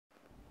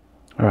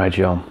All right,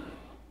 y'all.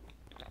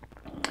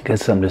 I got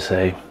something to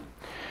say.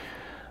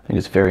 I think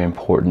it's very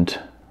important.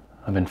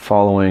 I've been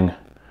following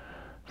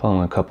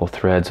a couple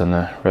threads on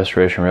the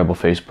Restoration Rebel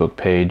Facebook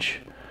page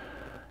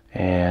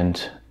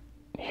and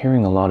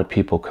hearing a lot of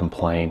people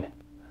complain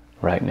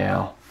right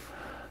now.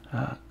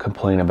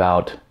 Complain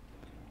about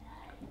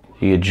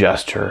the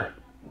adjuster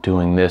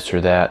doing this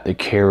or that, the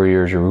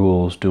carrier's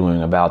rules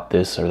doing about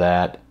this or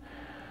that.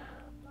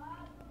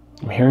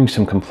 I'm hearing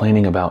some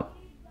complaining about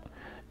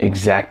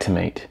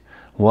Xactimate.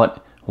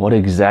 What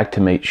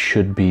Xactimate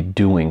should be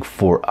doing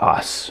for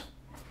us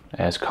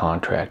as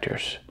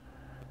contractors.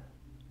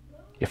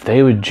 If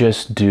they would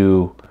just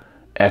do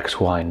X,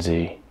 Y, and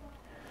Z,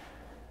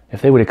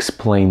 if they would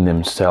explain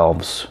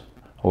themselves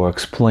or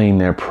explain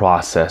their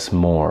process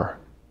more.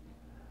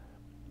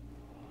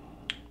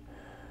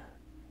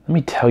 Let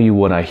me tell you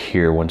what I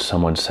hear when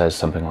someone says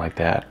something like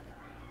that.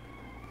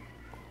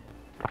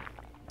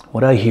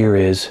 What I hear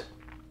is,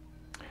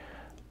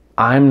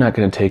 I'm not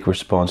going to take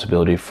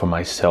responsibility for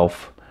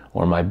myself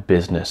or my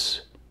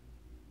business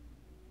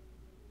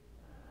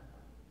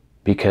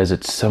because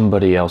it's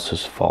somebody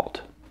else's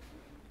fault.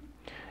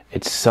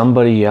 It's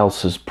somebody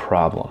else's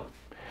problem.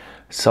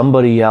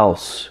 Somebody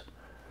else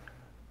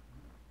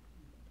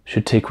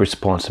should take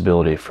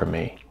responsibility for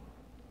me.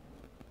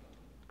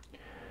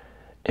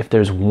 If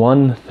there's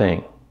one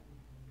thing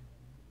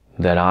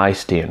that I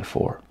stand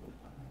for,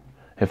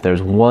 if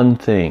there's one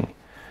thing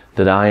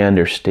that I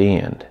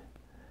understand,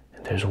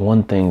 if there's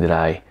one thing that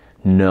I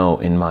know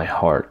in my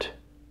heart,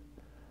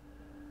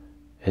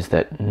 is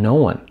that no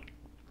one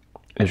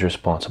is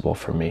responsible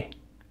for me.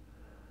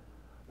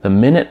 The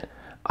minute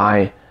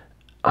I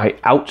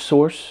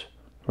outsource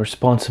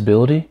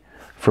responsibility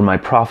for my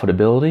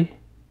profitability,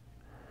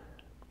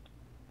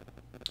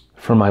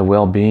 for my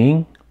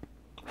well-being,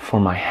 for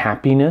my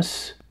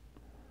happiness,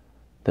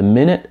 the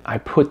minute I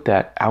put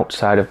that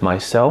outside of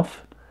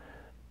myself,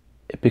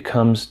 it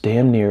becomes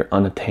damn near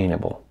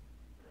unattainable.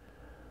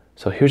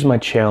 So here's my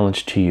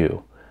challenge to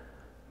you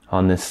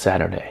on this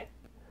Saturday.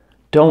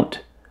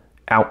 Don't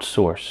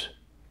outsource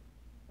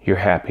your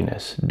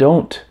happiness.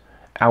 Don't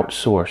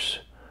outsource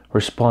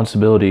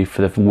responsibility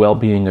for the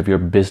well-being of your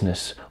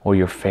business or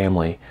your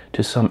family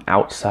to some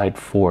outside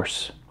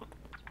force.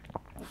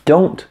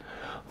 Don't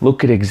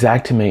look at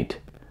Xactimate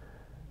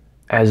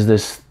as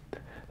this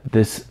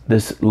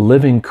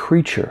living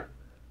creature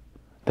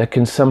that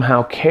can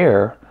somehow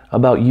care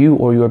about you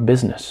or your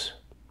business.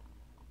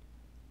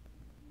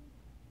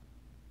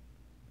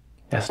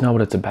 That's not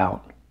what it's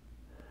about.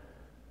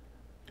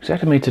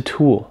 Xactimate's a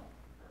tool.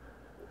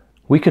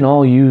 We can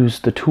all use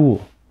the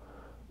tool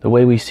the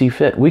way we see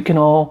fit. We can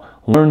all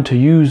learn to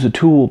use the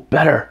tool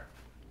better.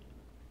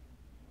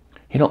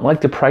 You don't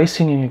like the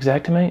pricing in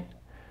Xactimate?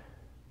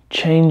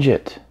 Change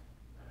it.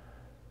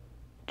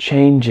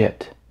 Change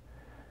it.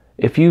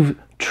 If you've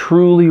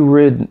truly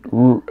read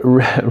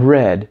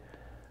the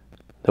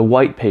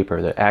white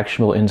paper that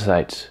Actionable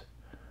Insights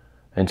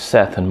and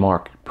Seth and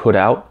Mark put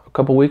out a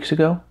couple weeks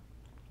ago,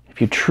 if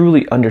you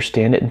truly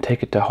understand it and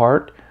take it to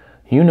heart,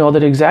 you know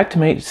that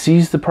Xactimate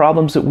sees the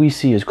problems that we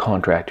see as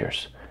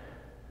contractors.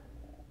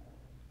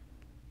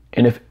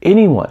 And if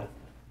anyone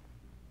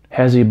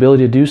has the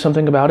ability to do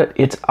something about it,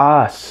 it's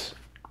us.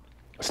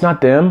 It's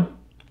not them.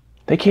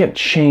 They can't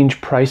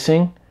change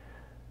pricing.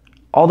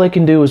 All they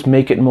can do is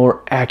make it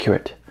more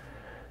accurate.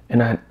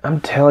 And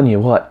I'm telling you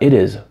what, it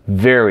is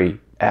very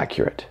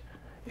accurate.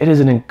 It is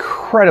an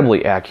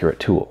incredibly accurate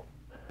tool.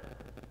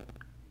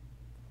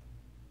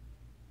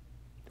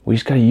 We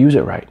just got to use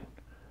it right.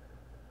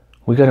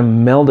 We got to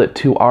meld it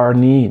to our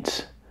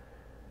needs.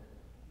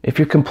 If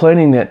you're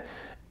complaining that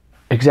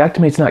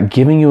Xactimate's not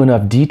giving you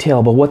enough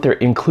detail about what they're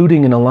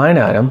including in a line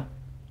item,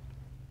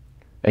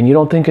 and you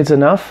don't think it's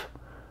enough,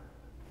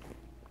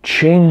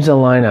 change the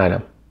line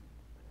item.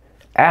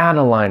 Add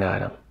a line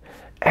item.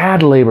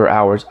 Add labor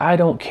hours. I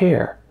don't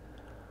care.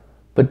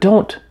 But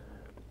don't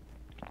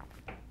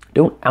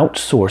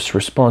outsource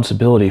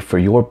responsibility for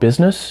your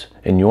business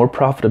and your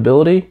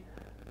profitability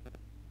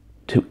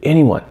to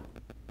anyone,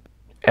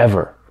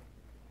 ever.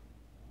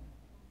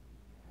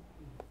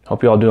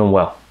 Hope you're all doing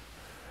well.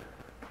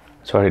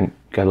 Sorry I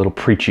got a little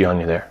preachy on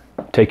you there.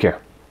 Take care.